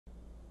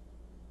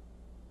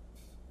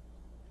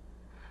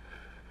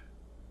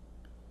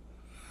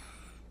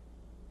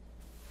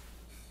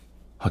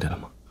好点了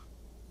吗？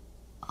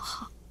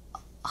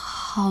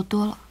好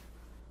多了。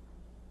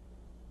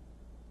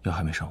药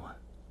还没上完。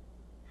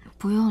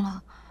不用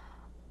了。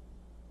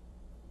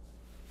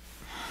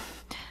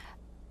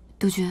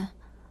杜鹃，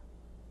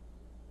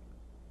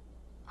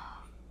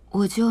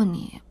我救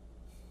你，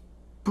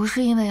不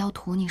是因为要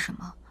图你什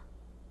么。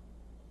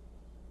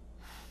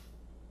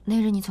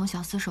那日你从小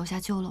厮手下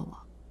救了我，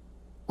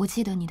我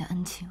记得你的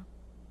恩情。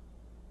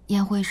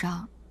宴会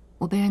上，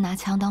我被人拿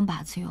枪当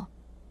靶子用，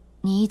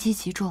你一击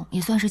即中，也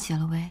算是解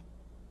了围。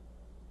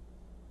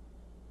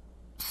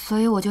所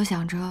以我就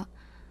想着，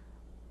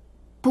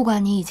不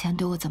管你以前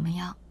对我怎么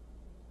样，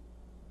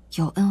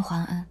有恩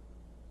还恩，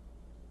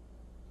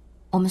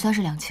我们算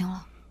是两清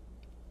了。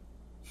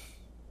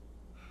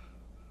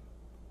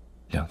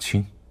两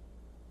清？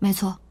没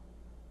错。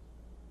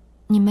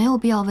你没有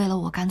必要为了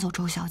我赶走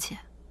周小姐，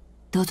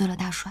得罪了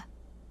大帅。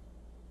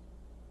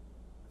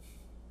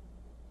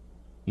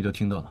你都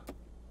听到了。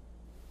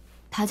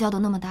他叫的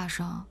那么大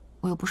声，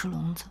我又不是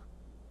聋子。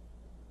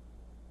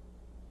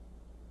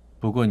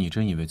不过你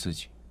真以为自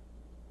己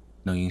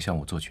能影响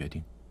我做决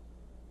定？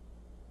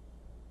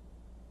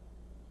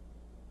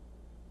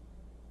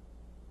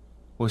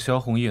我萧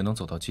红叶能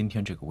走到今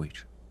天这个位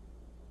置，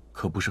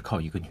可不是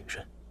靠一个女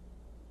人。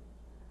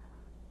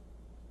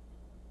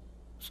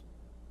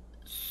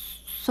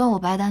算我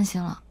白担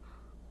心了。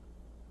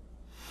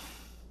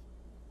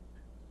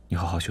你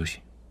好好休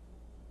息。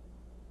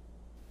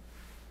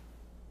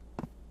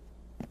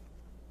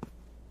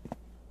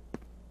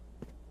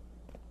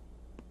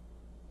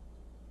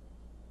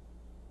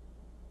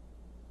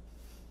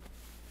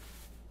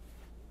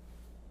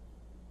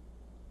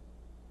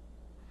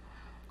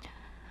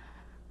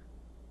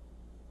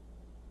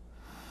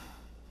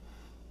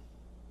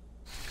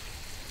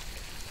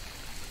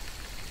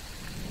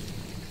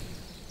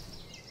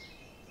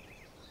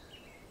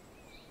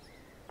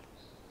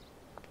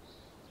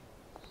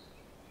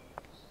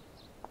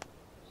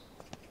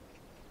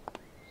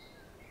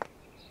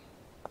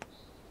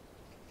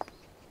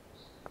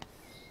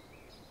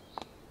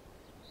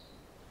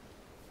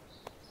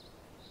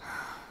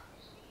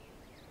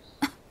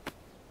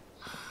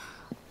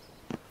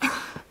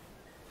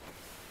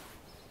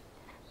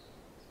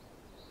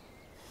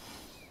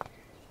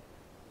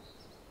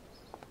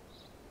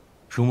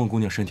如梦姑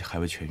娘身体还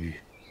未痊愈，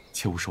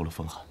切勿受了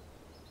风寒。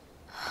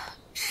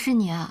是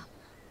你啊，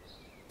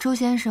周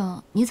先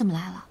生，你怎么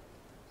来了？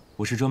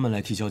我是专门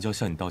来替娇娇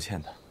向你道歉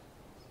的。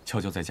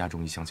娇娇在家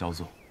中一向骄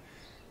纵，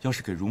要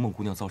是给如梦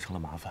姑娘造成了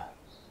麻烦，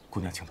姑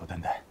娘请多担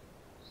待。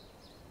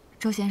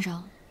周先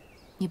生，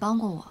你帮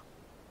过我，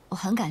我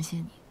很感谢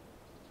你。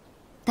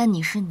但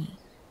你是你，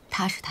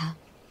他是他。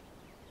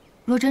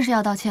若真是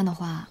要道歉的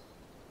话，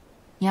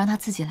你让他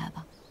自己来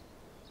吧。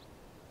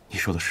你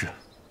说的是。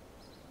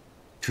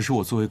只是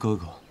我作为哥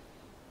哥，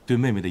对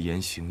妹妹的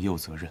言行也有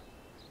责任，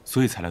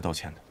所以才来道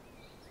歉的。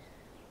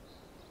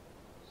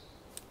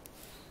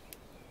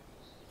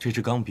这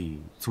支钢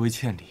笔作为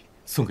歉礼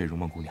送给如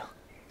梦姑娘。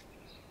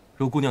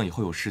若姑娘以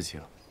后有事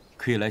情，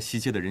可以来西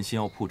街的人心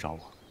药铺找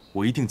我，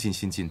我一定尽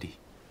心尽力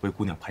为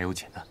姑娘排忧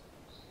解难。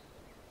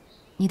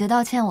你的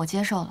道歉我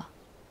接受了，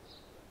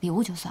礼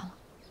物就算了。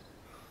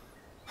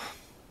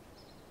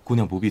姑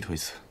娘不必推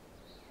辞。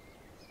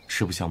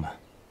实不相瞒，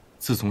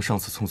自从上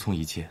次匆匆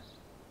一见，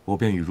我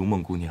便与如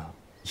梦姑娘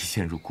一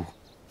见如故。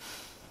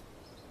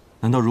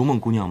难道如梦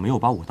姑娘没有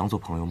把我当做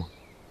朋友吗？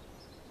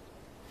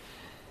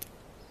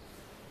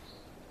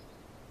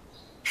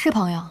是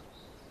朋友，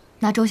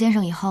那周先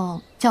生以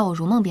后叫我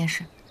如梦便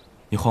是。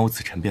你还我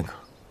此尘便可。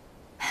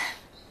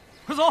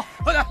快走，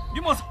快点！于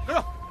墨子，跟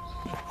上，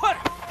快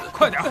点，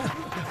快点！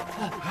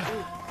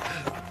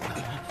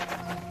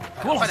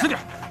给我老实点！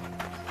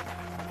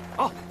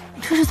啊，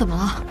这是怎么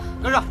了？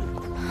跟上！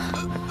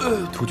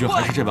突厥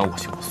还是这般我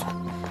行我素。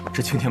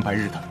这青天白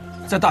日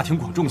的，在大庭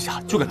广众下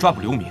就敢抓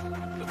捕流民，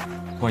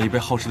万一被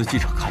好事的记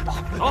者看到，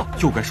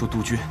又该说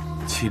杜鹃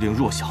欺凌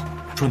弱小，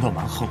专断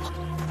蛮横了。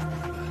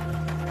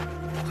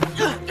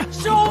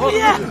少红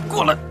叶，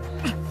过来！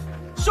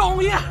少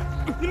红叶，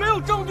你没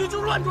有证据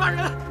就乱抓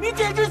人，你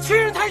简直欺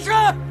人太甚！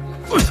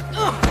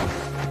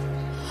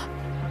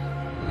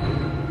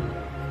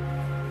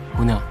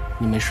姑娘，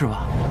你没事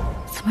吧？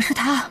怎么是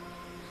他？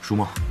如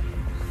梦，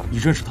你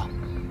认识他？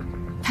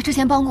他之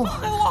前帮过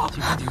我。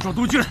竟敢顶撞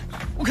杜鹃，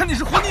我看你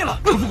是活腻了！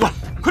程副官，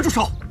快住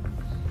手！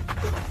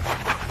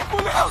姑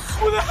娘，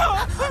姑娘，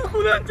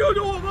姑娘，你救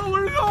救我吧！我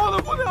是冤枉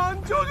的，姑娘，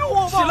你救救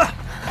我吧！起来，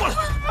过来！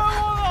我是冤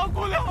枉的，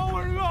姑娘，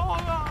我是冤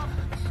枉的。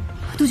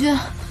杜鹃，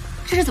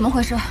这是怎么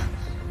回事？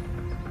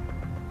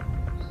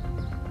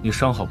你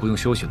伤好不用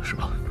休息了是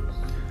吧？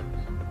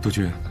杜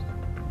鹃，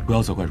不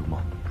要责怪如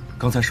梦，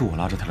刚才是我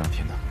拉着她聊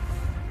天的。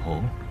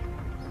哦，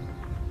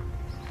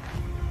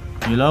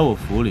你来我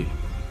府里，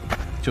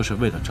就是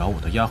为了找我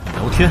的丫鬟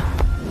聊天？